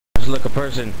Look, a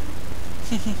person.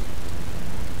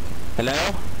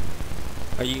 Hello?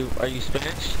 Are you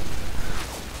Spanish?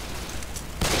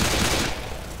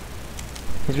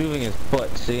 He's moving his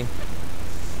foot, see?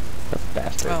 A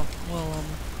bastard. Oh, well,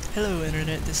 hello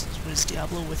internet, this is Wiz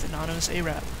Diablo with Anonymous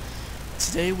Arab.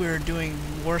 Today we're doing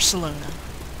Warcelona.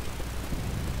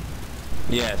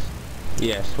 Yes.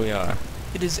 Yes, we are.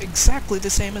 It is exactly the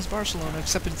same as Barcelona,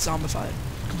 except it's zombified.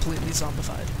 Completely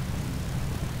zombified.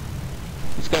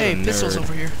 Hey, Pistol's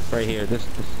over here. Right here. This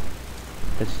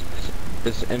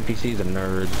NPC's a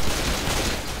nerd.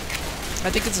 I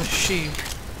think it's a she.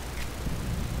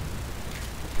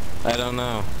 I don't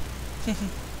know.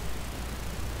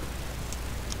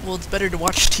 Well, it's better to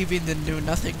watch TV than do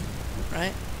nothing,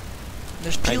 right?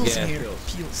 There's peels in here.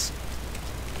 Peels.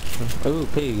 Ooh,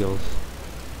 peels.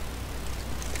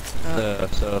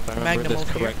 So if I remember this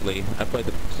correctly, I played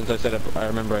I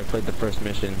remember I played the first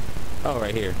mission. Oh,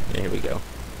 right here. Yeah, here we go.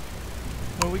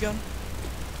 Where are we going?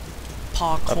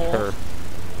 Parkour. Up her.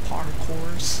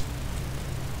 Parkours.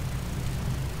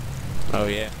 Oh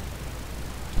yeah.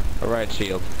 Alright,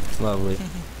 shield. Lovely.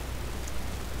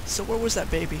 So where was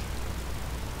that baby?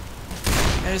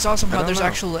 And it's awesome how there's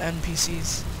actual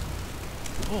NPCs.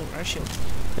 Oh, right shield.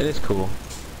 It is cool.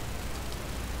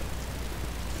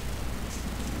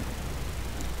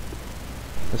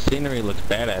 The scenery looks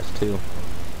badass too.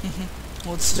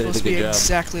 Well, it's supposed to be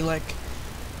exactly like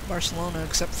Barcelona,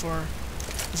 except for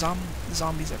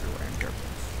zombies everywhere in Turkey.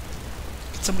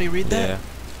 Can somebody read that? Yeah.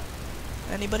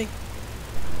 Anybody?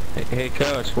 Hey,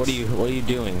 coach, what are you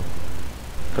doing?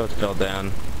 Coach fell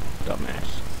down.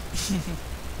 Dumbass.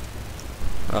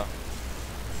 Oh.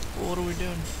 Well, what are we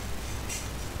doing?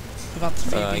 We got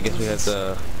the I guess we have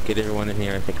to get everyone in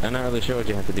here. I think I'm not really sure what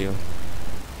you have to do.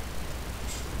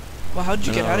 Well, how did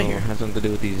you get out of here? It has something to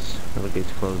do with these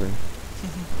gates closing.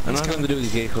 I don't have something to do with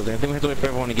these gates closing. I think we have to wait for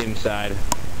everyone to get inside,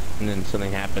 and then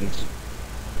something happens.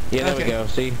 Yeah, there we go.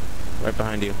 See? Right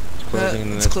behind you. It's closing,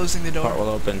 and then it's closing the door. Part will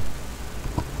open.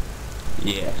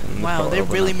 Yeah. Wow, they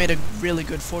really made a really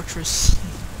good fortress.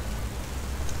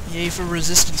 Yay for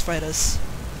resistance fighters.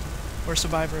 Or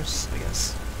survivors, I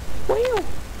guess. Wow.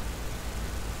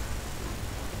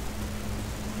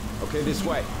 Okay, this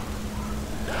way.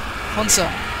 Hansa.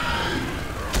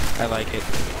 I like it.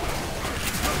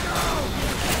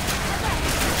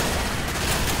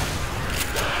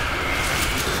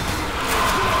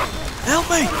 Help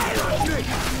me!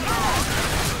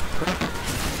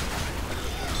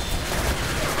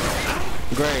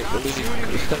 Great.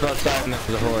 We step outside next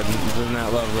to the horde. Isn't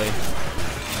that lovely?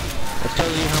 It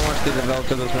tells you how much the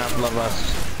developers of this map love us.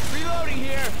 Reloading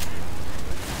here.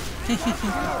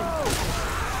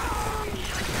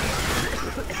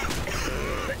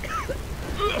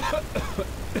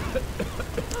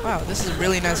 Wow, this is a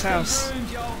really nice house.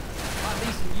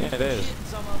 Yeah, it is.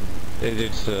 They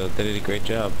did a great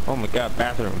job. Oh my god,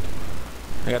 bathroom.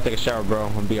 I gotta take a shower, bro.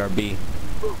 On BRB.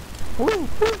 Woo!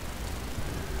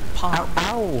 Ow!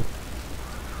 Ow!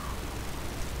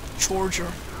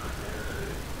 Charger.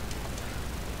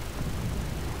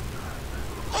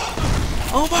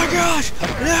 Oh my gosh!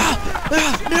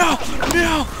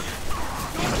 No!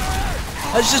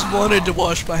 I just wanted to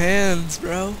wash my hands,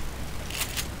 bro.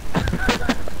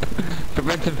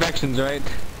 Prevents infections, right?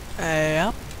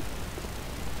 Yep.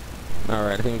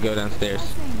 Alright, I think we go downstairs.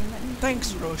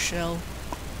 Thanks, Rochelle.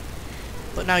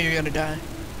 But now you're gonna die.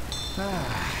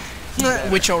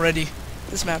 Which already.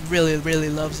 This map really, really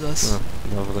loves us. Oh,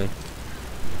 lovely.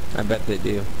 I bet they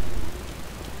do.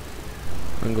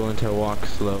 I'm going to walk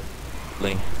slowly.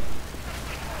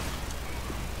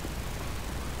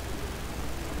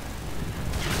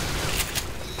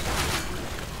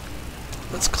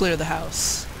 Let's clear the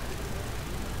house.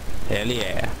 Hell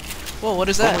yeah. Whoa, what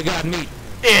is that? Oh my god, meat!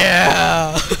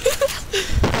 Yeah!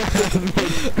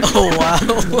 Oh wow.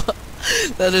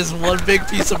 That is one big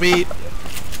piece of meat.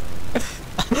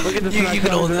 Look at this. You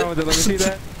can hold it. Let me see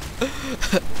that.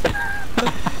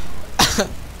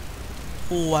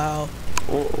 Wow.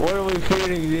 What are we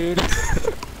feeding, dude?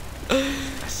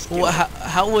 Well,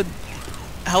 how would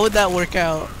that work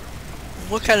out?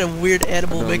 What kind of weird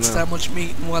animal makes that much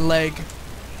meat in one leg?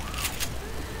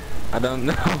 I don't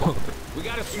know. We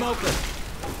got a smoker.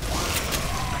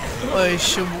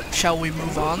 Shall we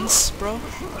move on, bro?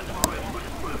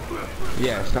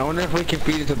 Yes. I wonder if we can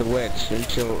feed it to the witch and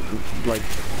she'll like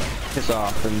piss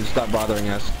off and stop bothering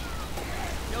us.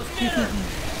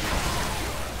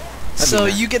 So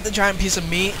you get the giant piece of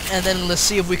meat, and then let's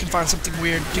see if we can find something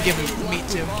weird to give the meat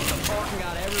to.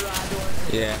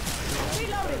 Yeah.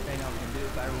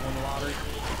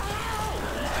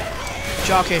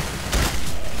 Jockey.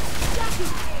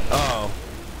 Oh.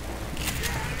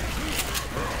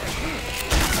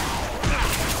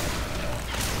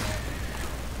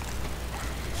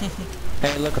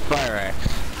 Hey, look, a fire axe.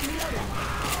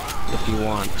 If you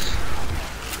want.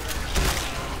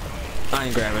 I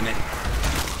ain't grabbing it.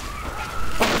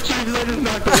 Oh jeez, I just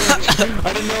knocked the witch.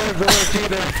 I didn't know it was a witch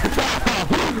either.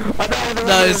 I thought it was a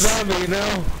regular zombie, you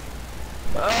know?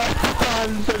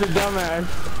 I'm such a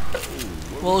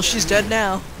dumbass. Well, she's dead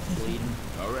now.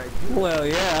 Well,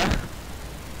 yeah.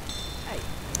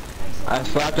 I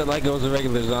slapped it like it was a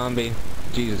regular zombie.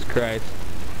 Jesus Christ.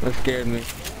 That scared me.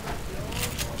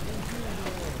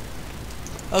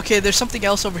 Okay, there's something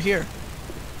else over here.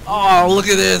 Oh, look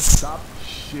at this.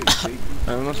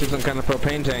 There must be some kind of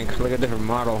propane tank, like a different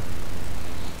model.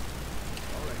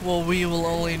 Well, we will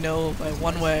only know by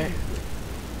one way.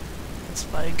 It's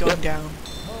by going down.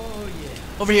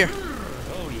 Over here.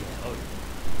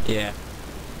 Yeah.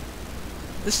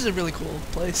 This is a really cool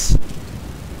place.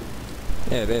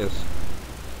 Yeah, it is.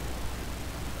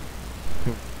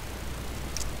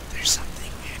 There's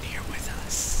something in here with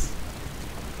us.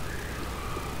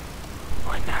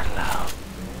 We're not allowed.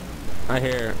 I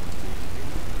hear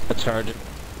a charger.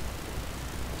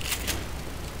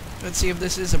 Let's see if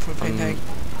this is a propane tank.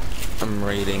 I'm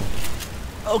raiding.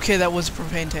 Okay, that was a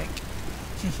propane tank.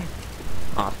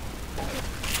 Awesome.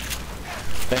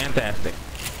 Fantastic.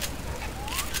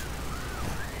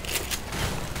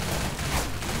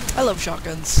 I love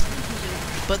shotguns,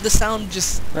 but the sound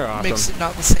just They're awesome. makes it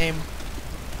not the same.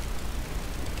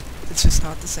 It's just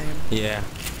not the same. Yeah.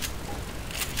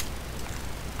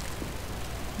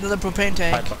 Another propane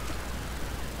tank.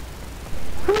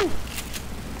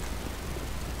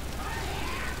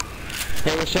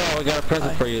 Hey Michelle, we got a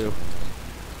present for you.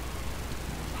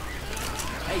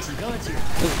 Hey, some guns here.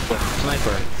 Ooh,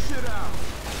 sniper.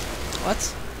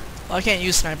 What? Well, I can't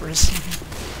use snipers.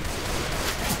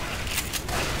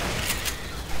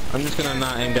 I'm just gonna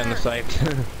not aim down the sight.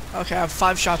 Okay, I have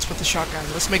 5 shots with the shotgun.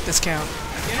 Let's make this count.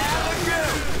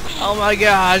 Oh my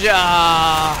gosh!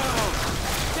 Ah!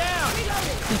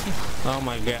 Oh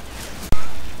my god.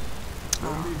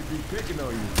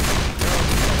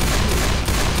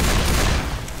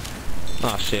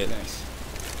 Oh shit. Thanks.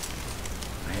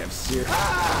 I have serious.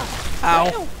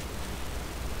 Ow!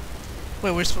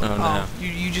 Wait, we're supposed. Oh, no.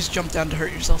 You just jumped down to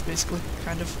hurt yourself, basically,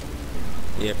 kind of.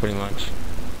 Yeah, pretty much.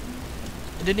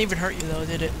 It didn't even hurt you though,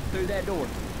 did it? Through that door.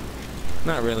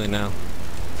 Not really, no.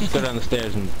 Just go down the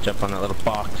stairs and jump on that little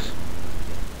box.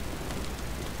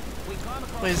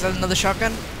 Wait, is that another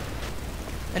shotgun?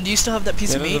 And do you still have that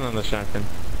piece Yeah, of there's meat? another shotgun.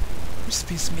 Where's the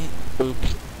piece of meat?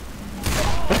 Oops.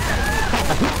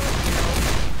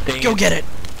 Dang Go it. get it!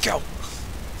 Go!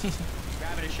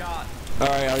 Grabbing a shot.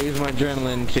 Alright, I'll use my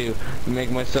adrenaline to make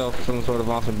myself some sort of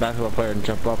awesome basketball player and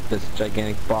jump up this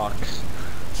gigantic box.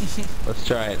 Let's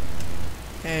try it.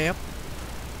 Hey, yep.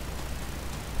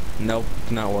 Nope,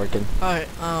 it's not working. Alright,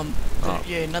 Oh.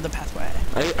 yeah, another pathway.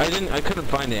 I couldn't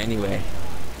find it anyway.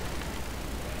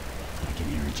 I can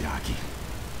hear a jockey.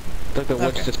 It's like the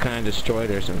witch Okay. just kind of destroyed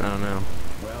her or something, I don't know.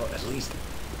 Well, at least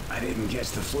I didn't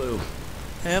catch the flu.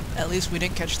 Yep, at least we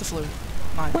didn't catch the flu.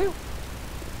 Mine.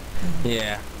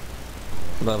 Yeah.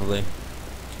 Lovely.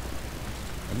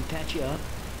 Let me patch you up.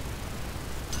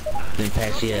 Then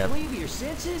patch you up. Leave your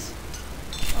senses.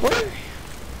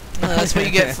 That's what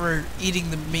you get for eating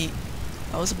the meat.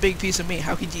 That was a big piece of meat.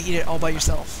 How could you eat it all by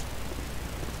yourself?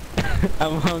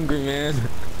 I'm hungry, man.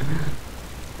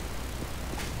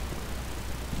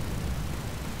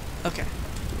 Okay.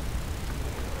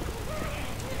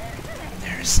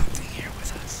 There is something here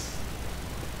with us.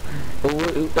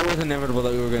 It was inevitable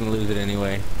that we were going to lose it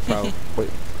anyway. Probably.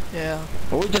 Yeah.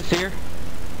 Were we just here?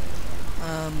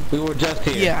 We were just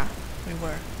here. Yeah, we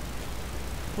were.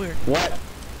 Weird. What?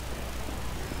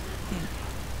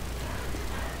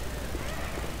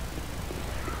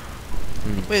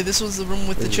 Wait, this was the room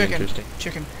with This the is chicken. interesting.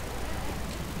 Chicken.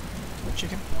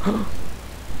 Chicken?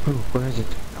 Ooh, where is it?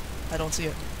 I don't see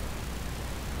it.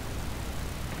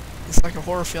 It's like a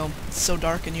horror film. It's so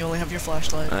dark and you only have your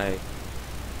flashlight. I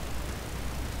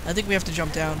think we have to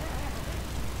jump down.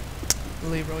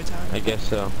 Leroy time. I guess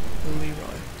so. Leroy.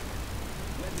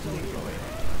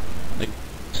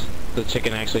 The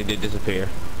chicken actually did disappear.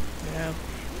 Yeah.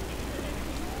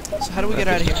 So how do we get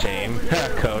That's out of just here? a shame.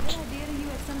 Coach.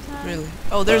 Really?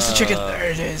 Oh, there's the chicken.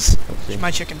 There it is. Let's see. It's my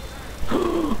chicken.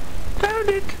 Found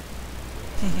it!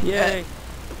 Yay!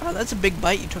 Oh, that's a big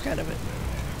bite you took out of it.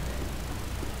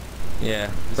 Yeah,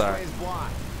 This sorry. way is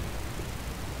blocked.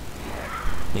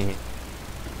 Yeah.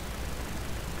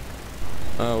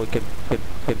 Oh, we could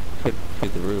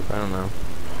the roof. I don't know.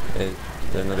 Is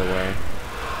there another way?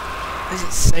 Is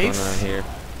it Going safe? around here.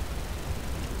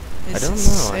 Is I don't it know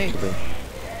safe? actually.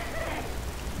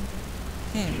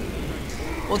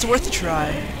 Well, it's worth a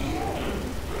try.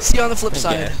 See you on the flip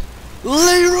side. guess.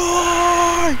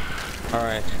 Leroy!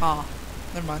 Alright. Ah,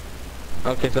 never mind.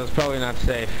 Okay, so it's probably not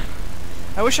safe.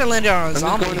 I wish I landed on a I'm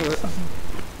zombie.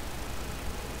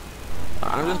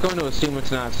 I'm just going to assume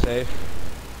it's not safe.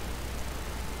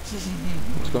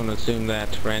 I'm just going to assume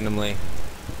that randomly.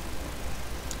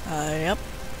 Yep.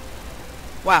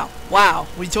 Wow, wow,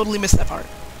 we totally missed that part.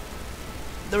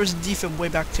 There was a defib way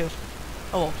back too.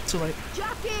 Oh well, too late.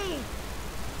 Jockey!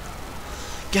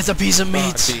 Get the piece of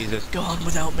meat. Oh, Jesus. Go on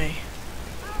without me.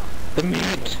 The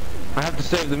meat! I have to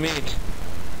save the meat.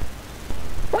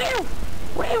 Wow!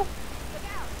 Wow!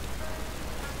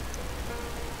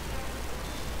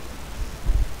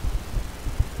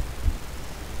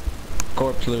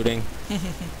 Corpse looting.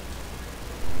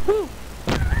 Woo!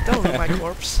 Don't loot my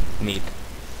corpse. Neat.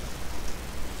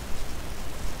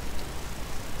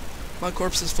 My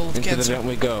corpse is full of Into the cancer. vent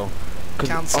we go.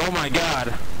 Cancer. Oh my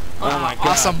god! Oh my god!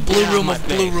 Awesome blue Get out room my of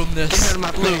face. blue roomness. Get out of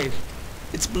my Blue. face.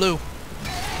 It's blue.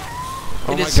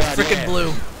 Oh It my is god, frickin' yeah.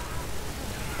 blue.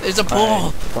 There's a pool.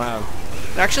 Alright, wow.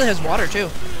 It actually has water too.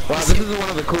 Wow, this is one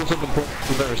of the coolest looking pools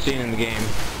I've ever seen in the game.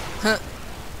 Huh.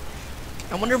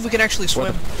 I wonder if we can actually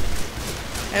swim.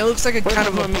 And it looks like a Where's kind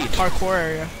of my a meat? parkour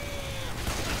area.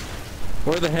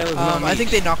 Where the hell is my meat? I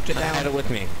think they knocked it I had down. it with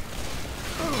me.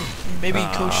 Maybe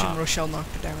Coach and Rochelle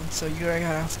knocked it down, so you're gonna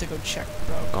have to go check,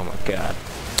 bro. Oh my god.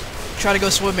 Try to go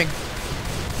swimming.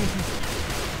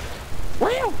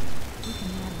 Wow!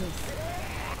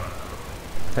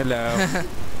 Hello.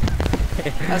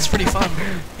 That's pretty fun.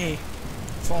 Hey,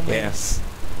 fall Yeah. mates.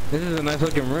 This is a nice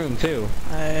looking room too.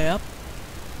 Yep.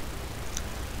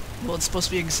 Well, it's supposed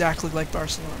to be exactly like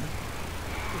Barcelona.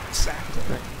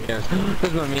 Exactly. Yes.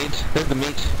 There's my meat. There's the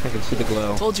meat. I can see the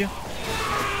glow. Told you.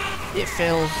 It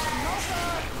failed.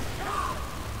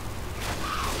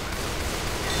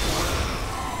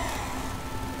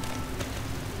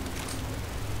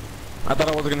 I thought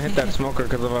I wasn't gonna hit that smoker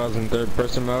because I was in third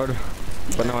person mode,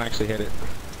 but no, I actually hit it.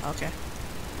 Okay.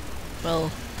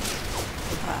 Well.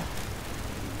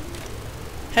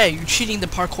 Hey, you're cheating the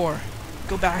parkour.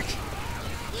 Go back.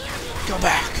 Go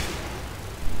back.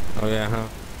 Oh yeah, huh?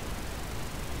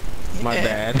 My Eh.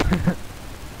 bad.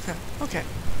 Okay.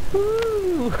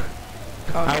 Woo! Okay.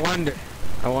 I wonder.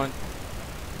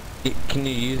 Can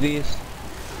you use these?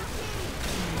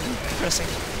 Pressing.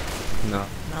 No.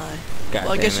 Nah. God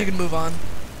Well, I guess damn you it. can move on.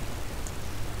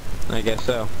 I guess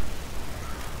so.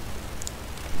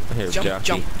 Here's Jump, Jockey.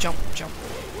 jump, jump, jump.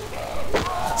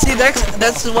 See,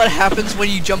 that's what happens when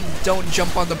you don't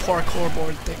jump on the parkour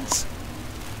board things.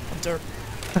 Dirt.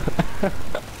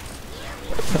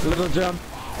 Little jump.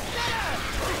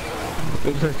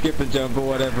 Oops, I skipped the jump or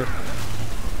whatever.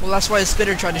 Well, that's why a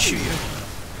spitter tried to shoot you.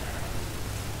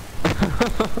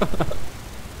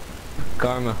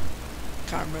 Karma.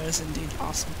 Karma is indeed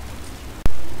awesome.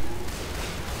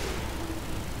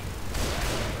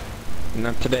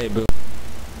 Not today, boo.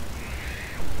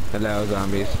 Hello,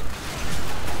 zombies.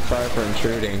 Sorry for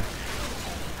intruding.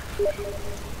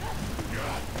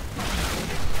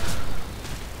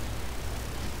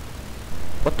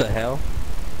 What the hell?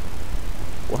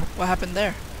 What happened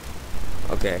there?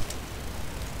 Okay.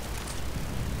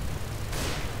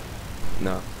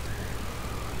 No.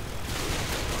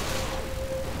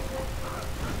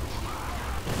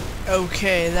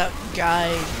 Okay, that guy,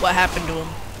 what happened to him?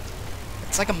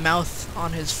 It's like a mouth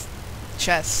on his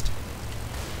chest.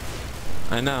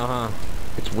 I know, huh?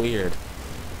 It's weird.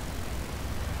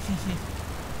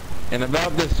 And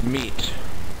about this meat,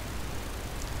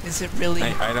 Is it really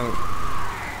I don't...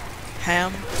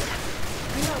 ham?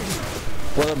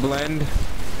 What a blend.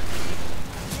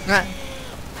 Nah.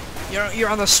 You're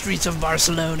on the streets of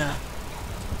Barcelona.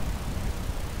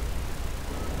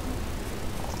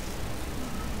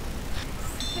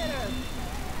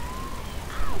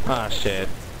 Ah, shit.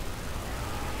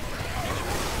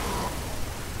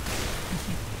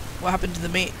 What happened to the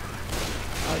meat?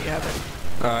 Oh, you have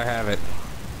it. Oh, I have it.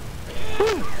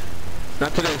 Woo.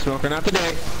 Not today, Smoker. Not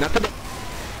today. Not today.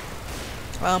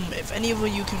 If any of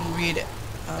you can read it,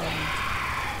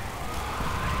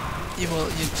 you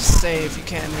just say if you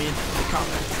can read the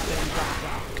comment, then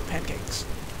rock, pancakes.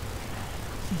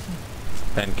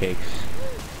 Pancakes.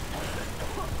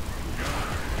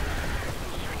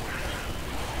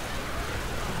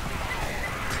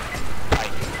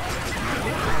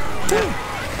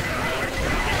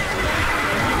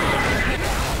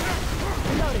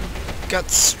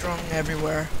 Guts strung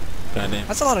everywhere. Goddamn.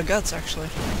 That's a lot of guts, actually.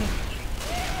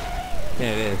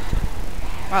 Yeah, it is.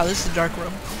 Wow, this is a dark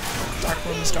room. Dark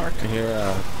room is dark. I hear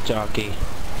a jockey.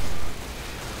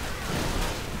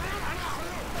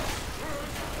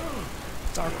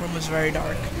 Dark room is very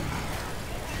dark.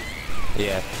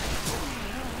 Yeah.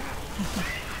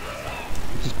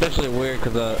 It's especially weird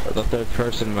because the third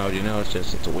person mode, you know,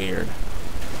 it's weird.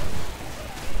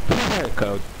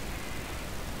 Code.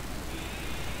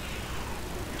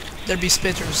 There'd be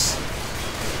spitters.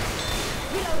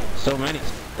 So many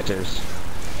spitters.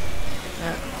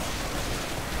 Yeah.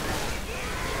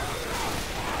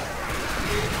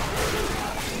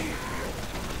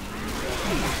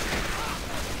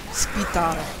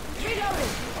 Spitara.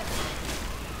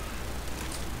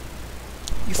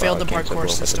 You failed the parkour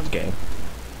system. Game.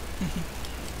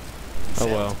 Oh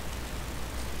well.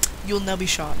 You'll now be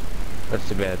shot. That's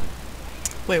too bad.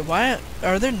 Wait, why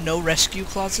are there no rescue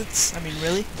closets? I mean,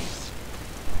 really?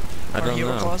 I Or don't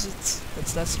hero know. closets?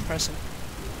 That's impressive.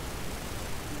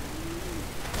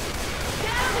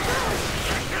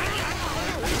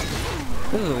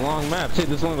 This is a long map. See,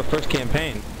 this is only the first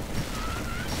campaign.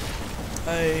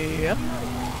 Yep.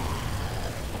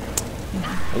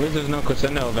 At least there's no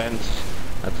casino events.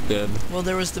 That's good. Well,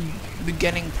 there was the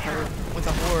beginning part with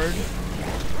a horde.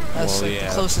 That's Well, like yeah.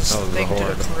 the closest Oh, the thing to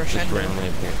horde. Just crescendo. randomly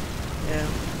appear. Yeah.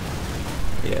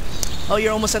 Yes. Oh,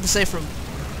 you're almost at the safe room.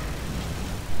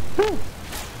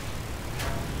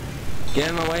 Get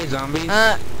in the way, zombies.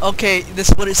 Okay, this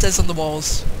is what it says on the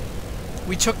walls.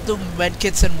 We took the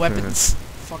medkits and weapons.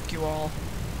 Fuck you all.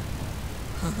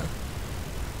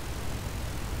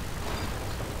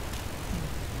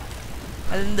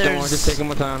 And then Don't worry, just there's taking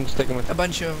my time. Just taking my a time.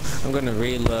 bunch of I'm gonna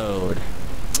reload.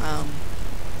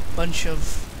 bunch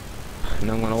of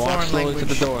And I'm gonna walk Foreign slowly to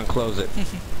language. the door and close it.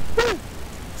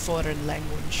 foreign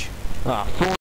language. Ah,